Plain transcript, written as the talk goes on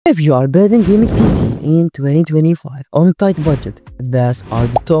If you are building gaming PC in 2025 on tight budget, these are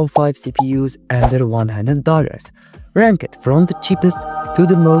the top 5 CPUs under $100, ranked from the cheapest to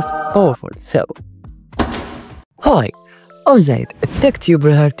the most powerful. So, hi, I'm Zaid, a tech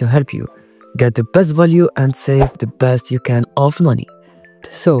tuber here to help you get the best value and save the best you can of money.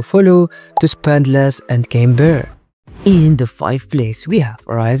 So follow to spend less and game better. In the 5th place, we have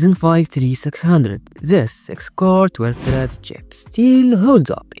Ryzen 5 3600. This 6-core 12 threads chip still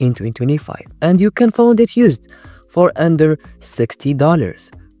holds up in 2025 and you can find it used for under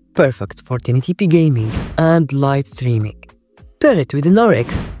 $60. Perfect for 1080p gaming and light streaming. Pair it with an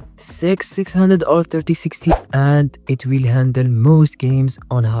RX 6600 or 3060 and it will handle most games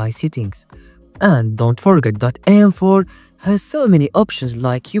on high settings. And don't forget that AM4 has so many options,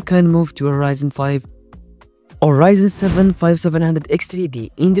 like you can move to a Ryzen 5 or Ryzen 7 5700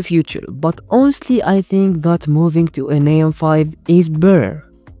 X3D in the future, but honestly I think that moving to an AM5 is better.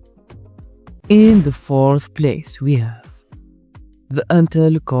 In the 4th place we have the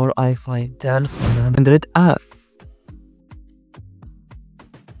Intel Core i5 10400F.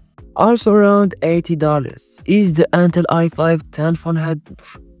 Also around $80 is the Intel i5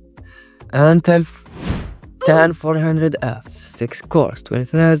 10400F 6 cores 12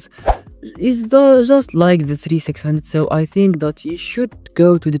 threads. Is just like the 3600, so I think that you should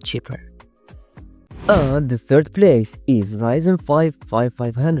go to the cheaper. And the 3rd place is Ryzen 5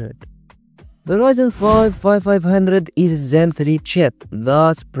 5500. The Ryzen 5 5500 is Zen 3 chip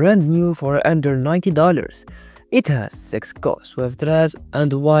that's brand new for under $90. It has 6 cores 12 threads,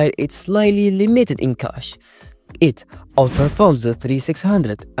 and while it's slightly limited in cache, it outperforms the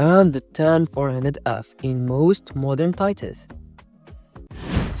 3600 and the 10400F in most modern titles.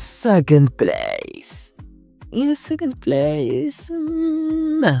 2nd place. In the 2nd place,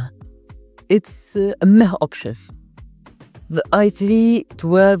 it's a meh option. The i3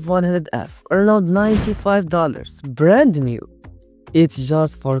 12100F, around $95, brand new. It's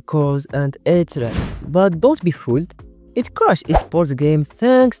just 4 cores and 8 threads, but don't be fooled. It crushed esports game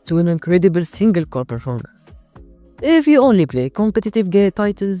thanks to an incredible single core performance. If you only play competitive game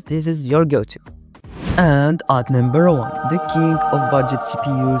titles, this is your go-to. And at number 1, the king of budget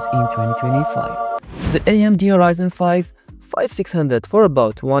CPUs in 2025, the AMD Ryzen 5 5600 for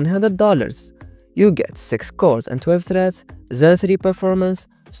about $100. You get 6 cores and 12 threads, Zen 3 performance,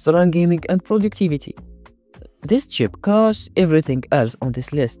 strong gaming and productivity. This chip costs everything else on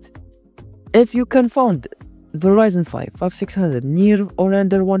this list. If you can find the Ryzen 5 5600 near or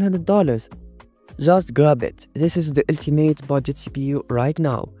under $100, just grab it. This is the ultimate budget CPU right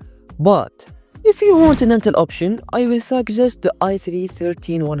now. But if you want an Intel option, I will suggest the i3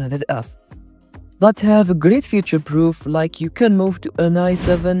 13100F that have a great future proof, like you can move to an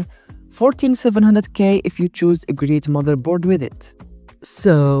i7 14700K if you choose a great motherboard with it.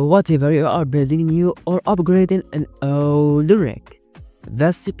 So whatever you are building new or upgrading an old rig, the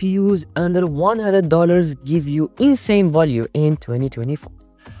CPUs under $100 give you insane value in 2024.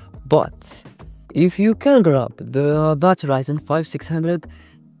 But if you can grab that Ryzen 5 600,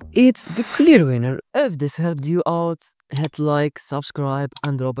 it's the clear winner. If this helped you out, hit like, subscribe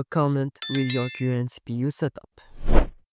and drop a comment with your current CPU setup.